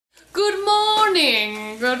Good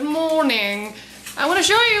morning. Good morning. I want to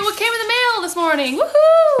show you what came in the mail this morning.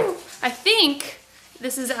 Woohoo! I think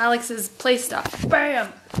this is Alex's play stuff.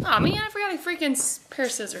 Bam! Oh man, I forgot a freaking pair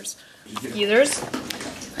of scissors. Skizzers.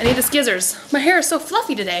 I need the skizzers. My hair is so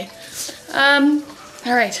fluffy today. Alright,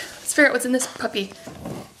 let's figure out what's in this puppy.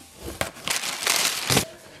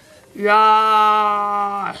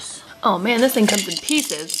 Yes! Oh man, this thing comes in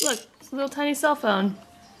pieces. Look, it's a little tiny cell phone.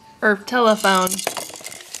 Or telephone.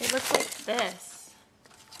 It looks like this.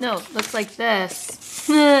 No, it looks like this.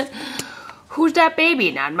 Who's that baby?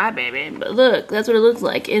 Not my baby, but look, that's what it looks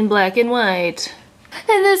like in black and white.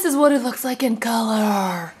 And this is what it looks like in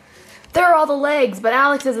color. There are all the legs, but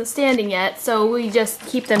Alex isn't standing yet, so we just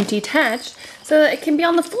keep them detached so that it can be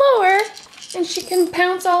on the floor and she can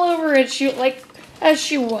pounce all over it as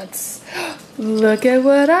she wants. Look at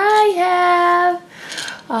what I have.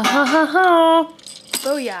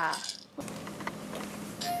 Booyah.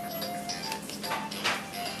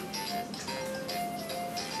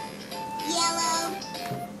 Yellow.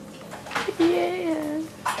 Yeah.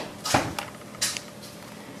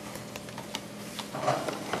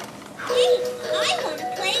 Hey, I want to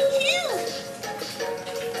play too.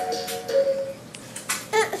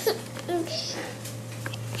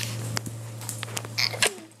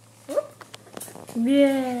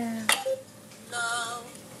 Yeah. No.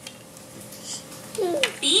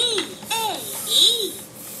 B-A-E.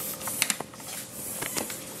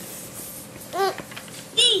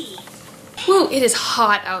 D. Woo, it is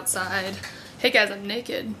hot outside. Hey guys, I'm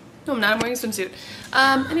naked. No, I'm not. I'm wearing a swimsuit.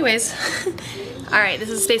 Anyways. Alright, this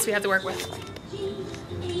is the space we have to work with.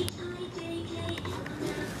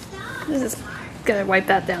 This is gonna wipe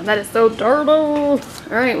that down. That is so terrible.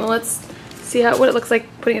 Alright, well let's see what it looks like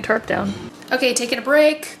putting a tarp down. Okay, taking a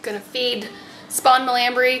break. Gonna feed Spawn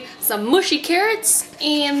Malambri some mushy carrots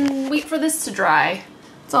and wait for this to dry.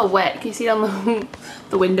 It's all wet. Can you see it on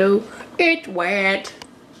the window? It's wet.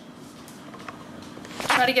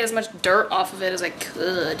 Try to get as much dirt off of it as I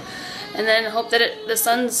could, and then hope that the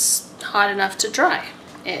sun's hot enough to dry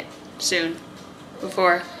it soon.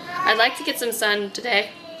 I'd like to get some sun today.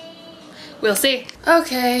 We'll see.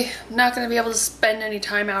 Okay, I'm not gonna be able to spend any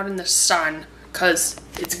time out in the sun because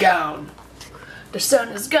it's gone. The sun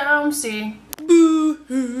is gone. See,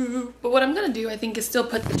 boo-hoo. But what I'm gonna do, I think, is still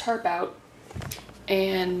put the tarp out,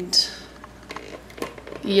 and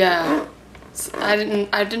yeah. I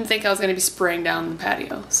didn't think I was gonna be spraying down the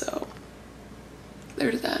patio, so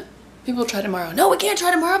there's that. Maybe we'll try tomorrow. No, we can't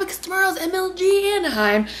try tomorrow because tomorrow's MLG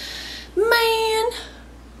Anaheim. Man,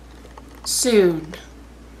 soon.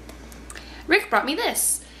 Rick brought me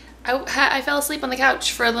this. I fell asleep on the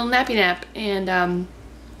couch for a little nappy nap, and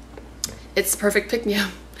it's the perfect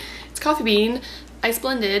pick-me-up. It's coffee bean, ice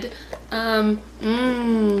blended.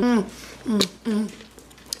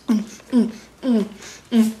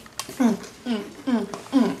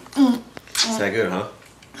 Is that good, huh?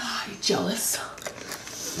 Oh, you jealous?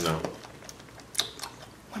 No.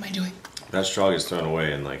 What am I doing? That straw gets thrown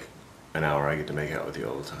away in like an hour. I get to make out with you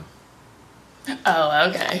all the time. Oh,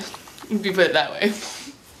 okay. If you put it that way.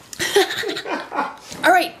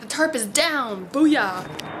 Alright, the tarp is down. Booyah.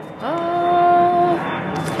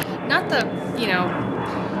 Not the,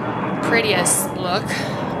 prettiest look,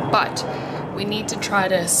 but we need to try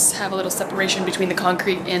to have a little separation between the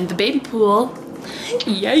concrete and the baby pool.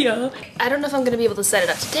 Yeah. I don't know if I'm gonna be able to set it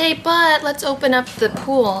up today, but let's open up the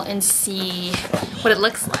pool and see what it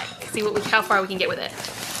looks like. See how far we can get with it.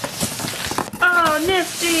 Oh,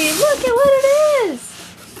 nifty! Look at what it is!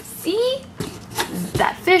 See?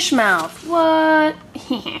 That fish mouth. What?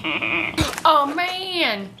 Oh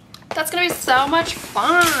man! That's gonna be so much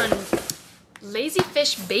fun! Lazy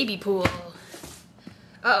fish baby pool.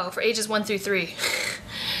 Uh-oh, for ages 1 through 3.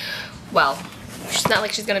 Well, it's not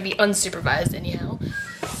like she's gonna be unsupervised anyhow.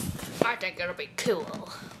 I think it'll be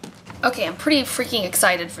cool. Okay, I'm pretty freaking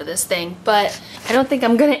excited for this thing, but I don't think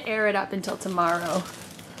I'm gonna air it up until tomorrow.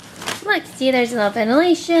 Look, see, there's a little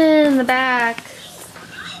ventilation in the back.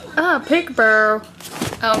 Oh, pig burrow.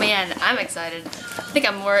 Oh man, I'm excited. I think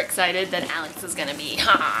I'm more excited than Alex is gonna be.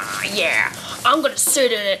 Ha, yeah, I'm gonna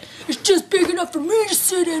sit in it. It's just big enough for me to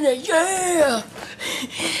sit in it, yeah!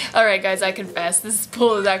 Alright guys, I confess, this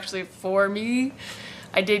pool is actually for me.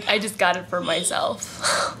 I just got it for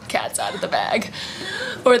myself. Cat's out of the bag.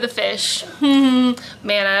 Or the fish. Man,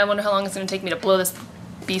 I wonder how long it's gonna take me to blow this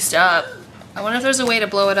beast up. I wonder if there's a way to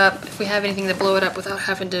blow it up, if we have anything to blow it up without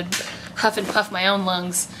having to huff and puff my own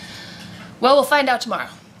lungs. Well, we'll find out tomorrow.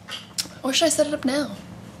 Or should I set it up now?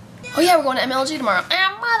 Oh yeah, we're going to MLG tomorrow.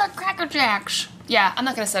 And mother cracker jacks. Yeah, I'm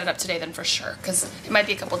not gonna set it up today then for sure, because it might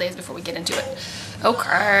be a couple days before we get into it.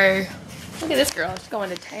 Okay. Look at this girl. She's going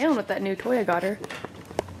to town with that new toy I got her.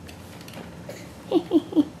 Down.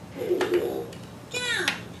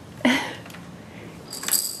 Play,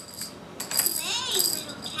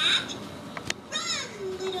 little cat.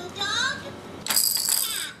 Run, little dog.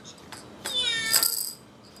 Cat. Meow.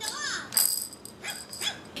 Dog.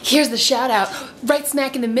 Here's the shout out, right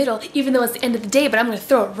smack in the middle, even though it's the end of the day, but I'm gonna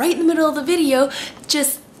throw it right in the middle of the video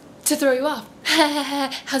just to throw you off.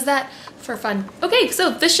 How's that for fun? Okay,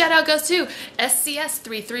 so this shout out goes to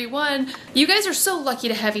SCS331. You guys are so lucky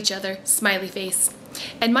to have each other, smiley face.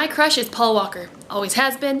 And my crush is Paul Walker. Always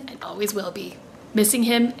has been and always will be. Missing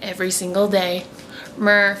him every single day.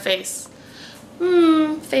 Mer face.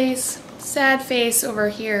 Face. Sad face over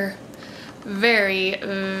here. Very,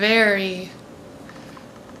 very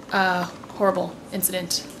horrible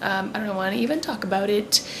incident. I don't want to even talk about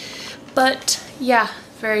it. But yeah,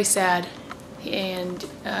 very sad. And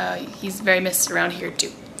he's very missed around here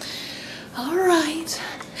too. Alright.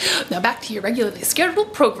 Now back to your regularly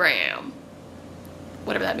scheduled program.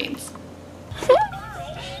 Whatever that means.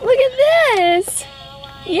 Look at this!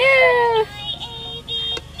 Yeah!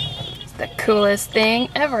 It's the coolest thing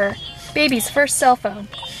ever. Baby's first cell phone.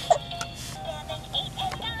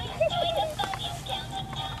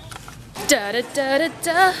 Da da da da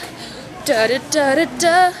da da da da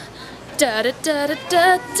da da da da da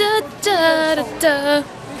da da da da.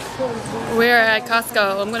 We're at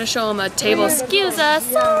Costco. I'm gonna show them a table. Excuse us.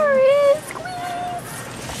 Sorry.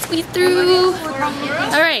 Squeeze through.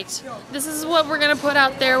 All right. This is what we're gonna put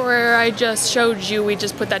out there where I just showed you. We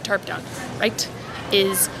just put that tarp down. Right?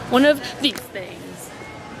 Is one of these things.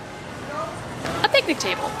 A picnic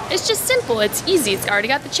table. It's just simple. It's easy. It's already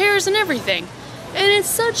got the chairs and everything. And it's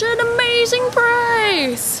such an amazing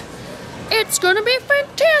price. It's gonna be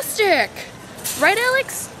fantastic. Right,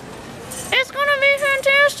 Alex? It's gonna be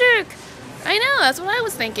fantastic. I know, that's what I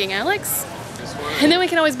was thinking, Alex. And then we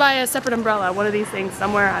can always buy a separate umbrella, one of these things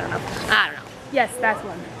somewhere, I don't know. Yes, that's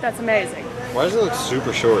one. That's amazing. Why does it look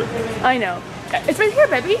super short? I know. It's right here,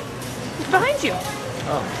 baby. It's behind you.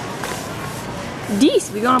 Oh. This,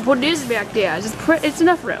 we're gonna put this back there. It's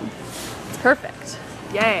enough room. It's perfect.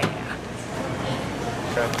 Yeah.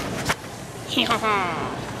 Okay.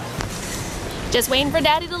 Just waiting for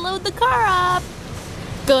Daddy to load the car up.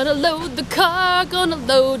 Gonna load the car,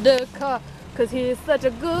 cause he's such a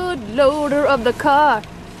good loader of the car.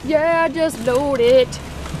 Yeah, just load it.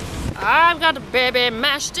 I've got the baby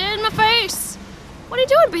mashed in my face. What are you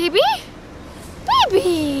doing, baby?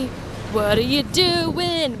 Baby! What are you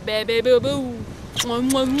doing, baby boo boo? Mwah,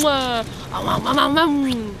 mwah, mwah.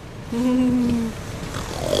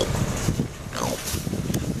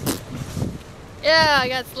 Yeah, I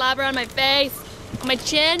got slobber on my face, on my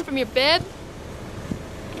chin from your bib.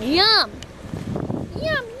 Yum!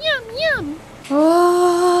 Yum, yum, yum!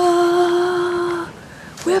 Oh,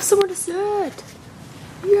 we have somewhere to sit.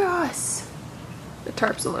 Yes! The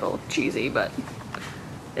tarp's a little cheesy, but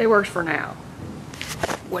it works for now.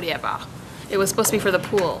 Whatever. It was supposed to be for the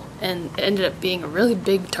pool, and it ended up being a really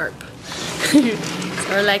big tarp. So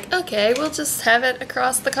we're like, okay, we'll just have it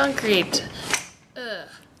across the concrete. Ugh.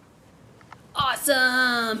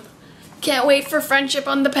 Awesome! Can't wait for friendship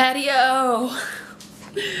on the patio.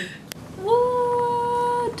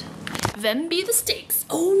 What? Them be the steaks.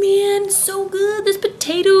 Oh man, so good. There's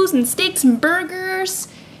potatoes and steaks and burgers.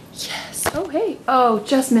 Yes. Oh hey. Oh,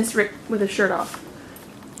 just missed Rick with his shirt off.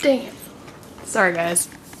 Dang it. Sorry guys.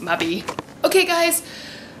 Mubby. Okay guys,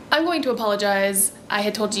 I'm going to apologize. I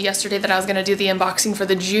had told you yesterday that I was gonna do the unboxing for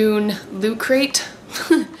the June loot crate.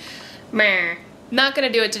 Meh. Not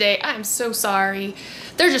gonna do it today. I'm so sorry.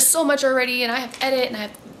 There's just so much already and I have to edit and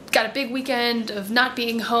I've got a big weekend of not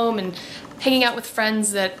being home and hanging out with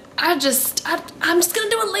friends that I'm just gonna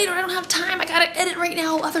do it later. I don't have time. I gotta edit right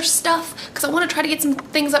now other stuff because I want to try to get some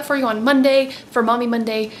things up for you on Monday for Mommy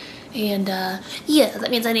Monday. And yeah,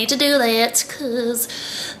 that means I need to do that because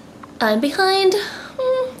I'm behind.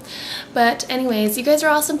 But anyways, you guys are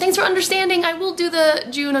awesome. Thanks for understanding. I will do the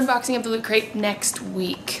June unboxing of the loot crate next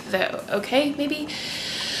week though, okay? Maybe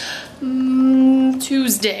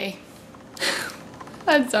Tuesday.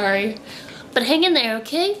 I'm sorry. But hang in there,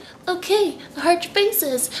 okay? Okay, heart your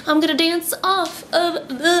faces. I'm gonna dance off of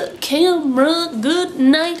the camera. Good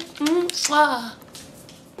night. Mwah.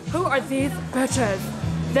 Who are these bitches?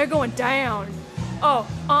 They're going down. Oh,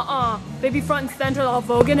 they be front and center all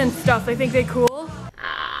voguing and stuff. They think they cool.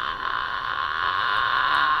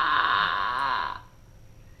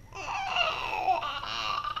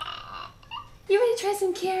 You ready to try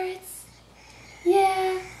some carrots?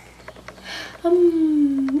 Yeah.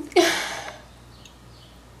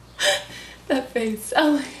 That face.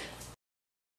 Oh my God.